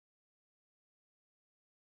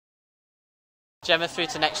Gemma, through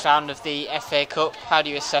to the next round of the FA Cup. How do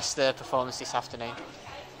you assess the performance this afternoon?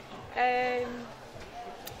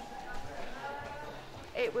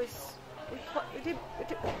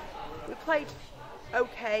 We played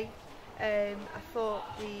okay. I thought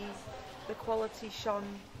the quality shone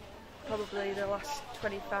probably the last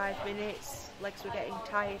 25 minutes. Legs were getting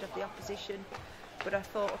tired of the opposition, but I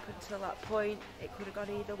thought up until that point it could have gone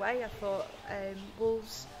either way. I thought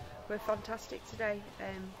Wolves were fantastic today.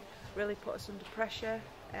 Really put us under pressure.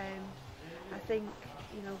 I think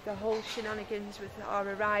the whole shenanigans with our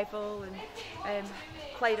arrival and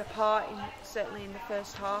played a part certainly in the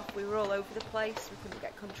first half. We were all over the place. We couldn't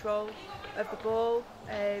get control of the ball,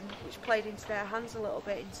 which played into their hands a little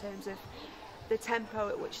bit in terms of the tempo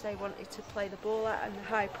at which they wanted to play the ball at and the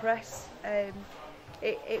high press.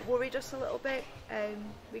 It worried us a little bit.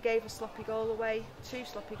 We gave a sloppy goal away, 2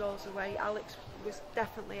 sloppy goals away. Alex was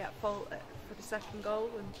definitely at fault for the second goal,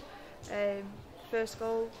 and first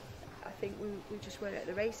goal I think we just weren't at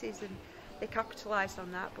the races, and they capitalised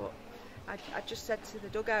on that. But I just said to the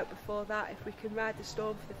dugout before that, if we can ride the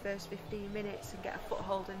storm for the first 15 minutes and get a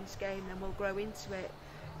foothold in this game, then we'll grow into it.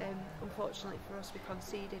 Unfortunately for us, we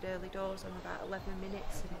conceded early doors on about 11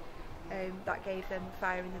 minutes, and that gave them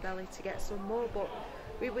fire in the belly to get some more. But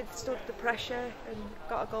we withstood the pressure and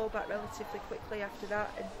got a goal back relatively quickly after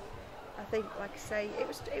that. And I think, like I say, it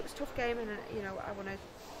was a tough game, and I want to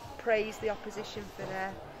praise the opposition for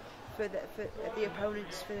the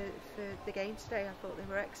opponents for the game today. I thought they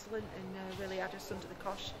were excellent and really had us under the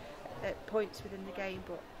cosh at points within the game.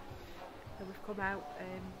 But we've come out,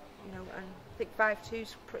 and I think 5-2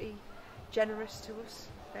 is pretty generous to us.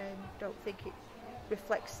 Don't think it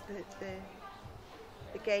reflects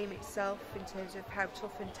the game itself in terms of how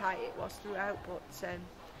tough and tight it was throughout. But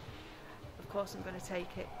of course, I'm going to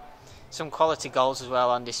take it. Some quality goals as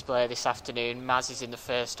well on display this afternoon. Maz is in the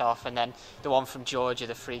first half, and then the one from Georgia,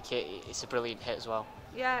 the free kick, it's a brilliant hit as well.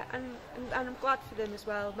 Yeah, and I'm glad for them as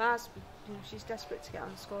well. Maz, she's desperate to get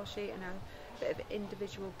on the score sheet, and a bit of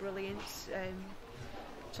individual brilliance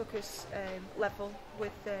took us level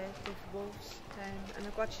with Wolves, and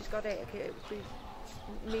I'm glad she's got it. It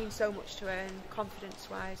means so much to her, and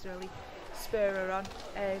confidence-wise, really spur her on.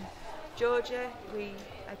 Georgia, we've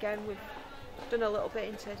done a little bit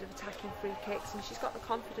in terms of attacking free kicks, and she's got the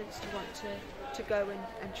confidence to want to go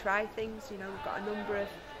and try things. We've got a number of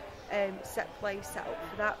set plays set up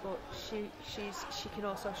for that, but she can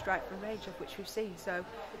also strike from range, of which we've seen. So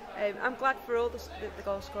I'm glad for all the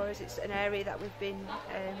goal scorers. It's an area that we've been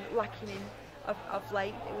lacking in of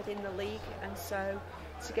late within the league, and so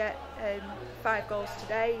to get 5 goals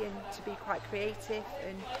today and to be quite creative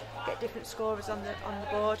and get different scorers on the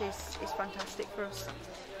board is fantastic for us.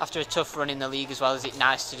 After a tough run in the league as well, is it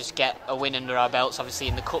nice to just get a win under our belts, obviously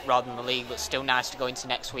in the cup rather than the league, but still nice to go into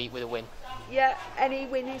next week with a win? Yeah, any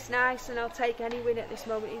win is nice, and I'll take any win at this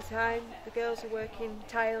moment in time. The girls are working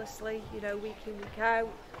tirelessly, week in, week out.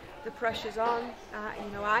 The pressure's on.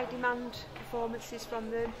 I demand performances from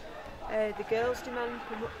them. The girls demand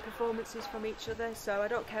performances from each other, so I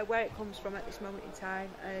don't care where it comes from at this moment in time.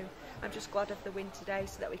 I'm just glad of the win today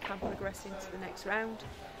so that we can progress into the next round,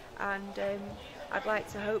 and I'd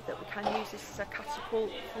like to hope that we can use this as a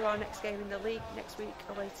catapult for our next game in the league next week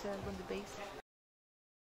away to London Bees.